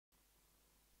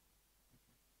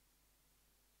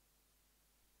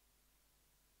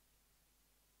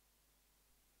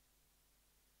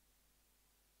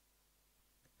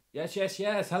Yes, yes,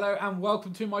 yes. Hello and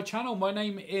welcome to my channel. My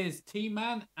name is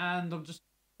T-Man and I'm just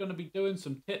going to be doing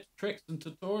some tips, tricks and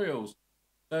tutorials.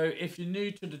 So if you're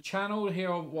new to the channel,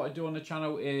 here what I do on the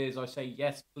channel is I say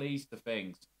yes please to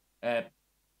things. Uh,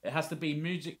 it has to be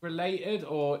music related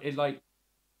or it's like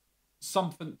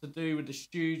something to do with the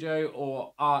studio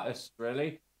or artist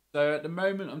really. So at the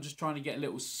moment I'm just trying to get a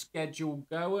little schedule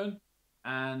going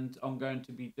and I'm going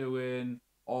to be doing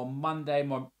on Monday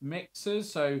my mixes.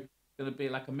 So it's going to be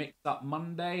like a mix up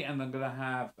Monday and I'm going to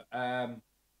have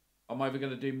I'm either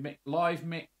going to do live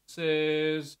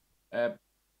mixes,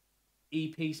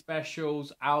 EP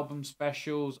specials, album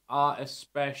specials, artist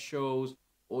specials,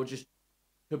 or just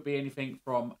could be anything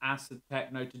from acid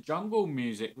techno to jungle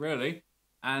music, really.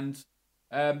 And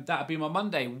that'll be my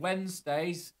Monday.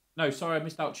 Wednesdays, no, sorry, I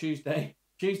missed out Tuesday.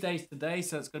 Tuesdays today,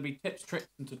 so it's going to be tips, tricks,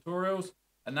 and tutorials.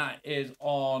 And that is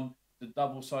on the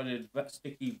double-sided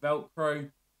sticky Velcro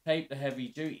tape, the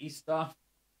heavy-duty stuff.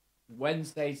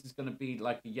 Wednesdays is going to be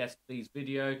like a yes, please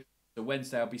video. So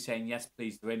Wednesday, I'll be saying yes,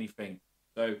 please to anything.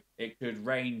 So it could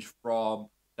range from,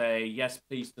 say, yes,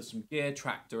 please to some gear,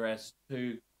 Tractor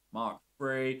S2, Mark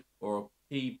III, or a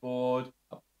keyboard,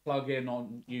 a plug-in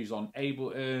on use on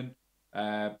Ableton,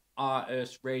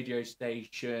 artist, radio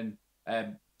station,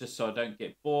 just so I don't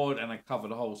get bored and I cover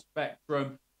the whole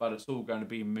spectrum, but it's all going to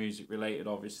be music related,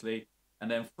 obviously. And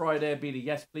then Friday will be the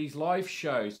Yes Please live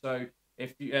show. So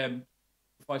if you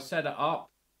if I set it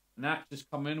up, and actors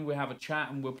come in, we have a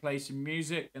chat and we'll play some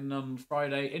music, and on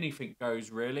Friday anything goes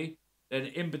really. Then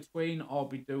in between I'll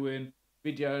be doing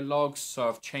video logs, so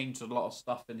I've changed a lot of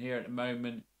stuff in here at the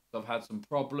moment. So I've had some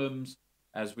problems,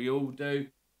 as we all do,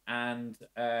 and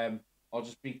I'll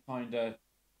just be kind of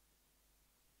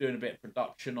doing a bit of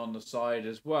production on the side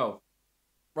as well.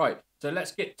 Right, so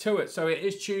let's get to it. So it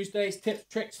is Tuesday's tips,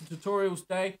 tricks and tutorials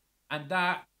day, and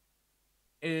that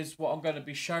is what I'm going to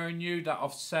be showing you that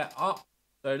I've set up.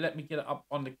 So let me get it up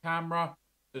on the camera.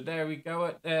 So there we go.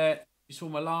 At there, you saw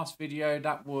my last video.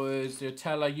 That was the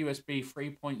Tele USB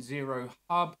 3.0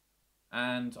 hub,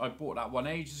 and I bought that one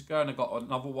ages ago, and I got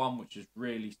another one which is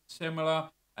really similar,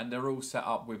 and they're all set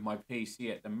up with my PC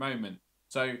at the moment.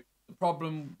 So the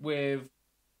problem with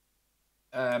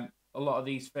a lot of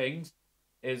these things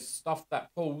is stuff that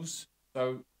pulls.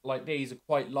 So like these are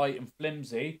quite light and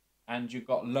flimsy, and you've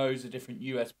got loads of different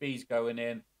USBs going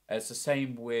in. It's the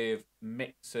same with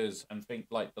mixers and things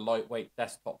like the lightweight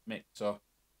desktop mixer.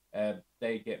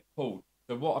 They get pulled.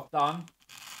 So what I've done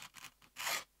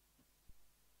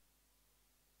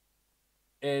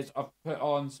is I've put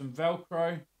on some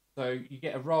Velcro. So you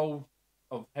get a roll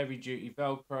of heavy duty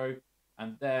Velcro,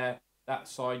 and there, that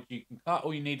side you can cut.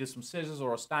 All you need is some scissors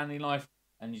or a Stanley knife,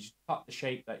 and you just cut the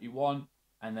shape that you want,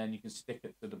 and then you can stick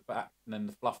it to the back, and then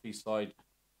the fluffy side,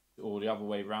 or the other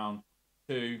way around,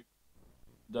 to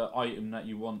the item that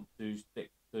you want to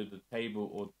stick to the table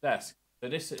or desk. So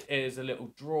this is a little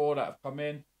drawer that have come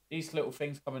in. These little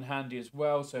things come in handy as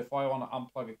well. So if I want to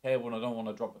unplug a cable and I don't want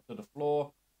to drop it to the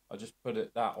floor, I just put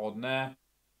that on there.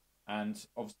 And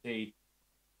obviously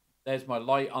there's my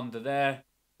light under there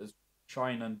that's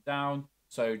shining down.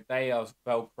 So they are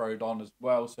Velcroed on as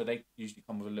well. So they usually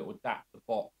come with a little adapter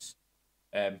box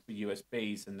for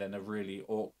USBs, and then they're really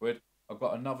awkward. I've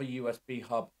got another USB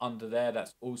hub under there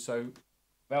that's also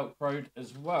Velcroed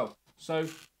as well. So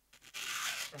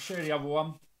I'll show you the other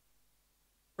one.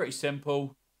 Pretty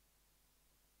simple.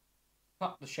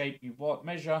 Cut the shape you want,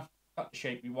 measure, cut the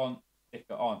shape you want, stick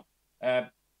it on.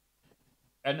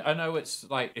 And I know it's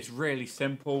really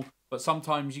simple, but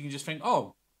sometimes you can just think,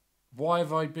 oh, why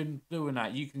have I been doing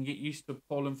that? You can get used to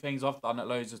pulling things. I've done it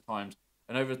loads of times,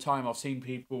 and over time I've seen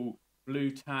people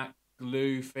blue tack,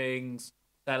 glue things,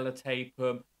 sellotape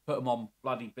them, put them on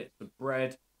bloody bits of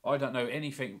bread. I don't know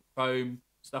anything, foam,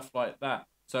 stuff like that.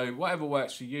 So whatever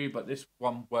works for you, but this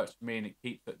one works for me and it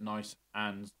keeps it nice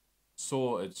and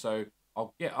sorted. So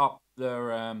I'll get up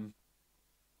the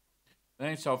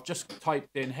so I've just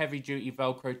typed in heavy duty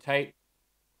Velcro tape.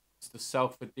 It's the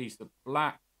self-adhesive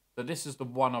black. So this is the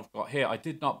one I've got here. I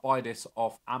did not buy this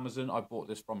off Amazon. I bought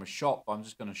this from a shop. I'm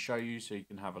just going to show you so you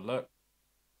can have a look.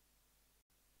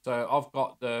 So I've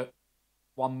got the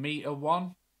 1 meter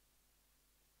one,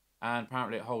 and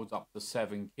apparently it holds up to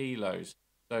 7 kilos.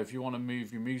 So if you want to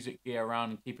move your music gear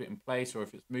around and keep it in place, or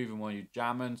if it's moving while you're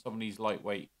jamming, some of these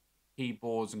lightweight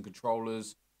keyboards and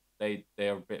controllers, they're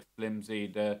a bit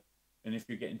flimsy. And if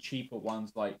you're getting cheaper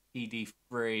ones like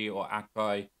PD3 or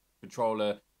Akai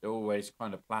controller, they're always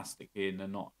kind of plasticky and they're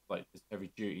not like this heavy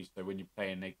duty. So when you're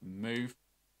playing, they can move.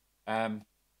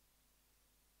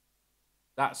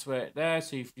 That's where it there.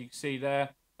 So if you see there,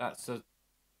 that's a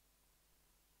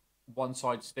one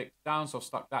side sticks down. So I've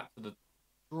stuck that to the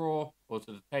drawer or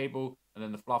to the table, and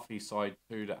then the fluffy side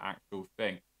to the actual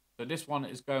thing. So this one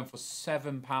is going for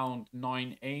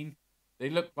 £7.19. They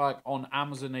look like on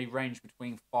Amazon they range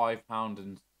between £5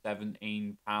 and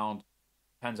 £17.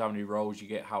 Depends how many rolls you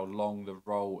get, how long the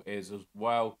roll is as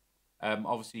well.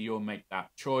 Obviously you'll make that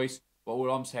choice. But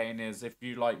all I'm saying is, if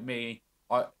you like me,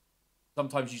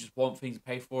 sometimes you just want things to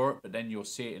pay for it, but then you'll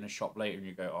see it in a shop later and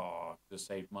you go, oh, I just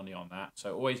saved money on that.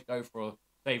 So always go for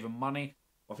saving money.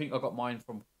 I think I got mine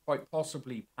from quite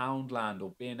possibly Poundland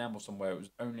or B&M or somewhere. It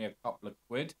was only a couple of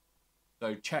quid.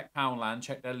 So check Poundland,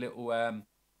 check their little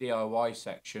DIY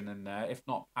section in there. If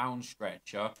not, Pound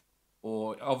Stretcher.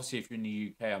 Or obviously if you're in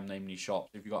the UK, I'm naming these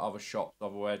shops. If you've got other shops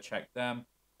everywhere, check them.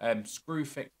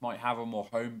 Screwfix might have them, or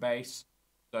Home Base.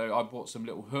 So I bought some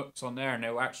little hooks on there, and they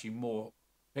were actually more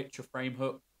picture frame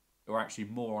hooks. They were actually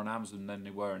more on Amazon than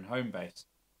they were in Home Base.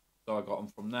 So I got them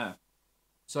from there.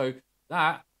 So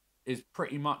that is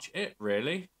pretty much it,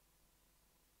 really.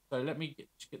 So let me get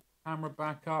the camera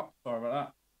back up. Sorry about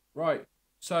that. Right,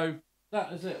 so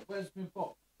that is it. Where's my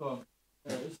box gone?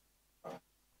 There it is.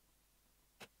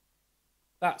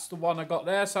 That's the one I got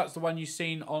there. So that's the one you've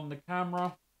seen on the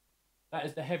camera. That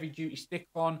is the heavy duty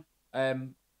stick-on,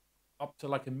 up to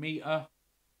like a meter,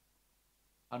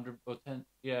 100 or 10,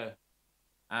 yeah.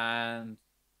 And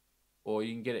or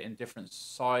you can get it in different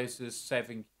sizes,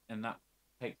 and that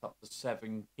takes up to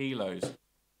 7 kilos,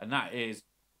 and that is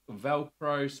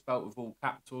VELCRO, spelt with all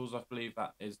capitals. I believe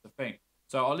that is the thing.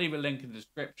 So I'll leave a link in the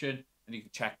description, and you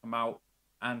can check them out.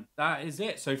 And that is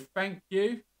it. So thank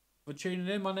you for tuning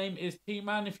in. My name is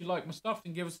T-Man. If you like my stuff,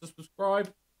 then give us a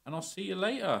subscribe, and I'll see you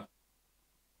later.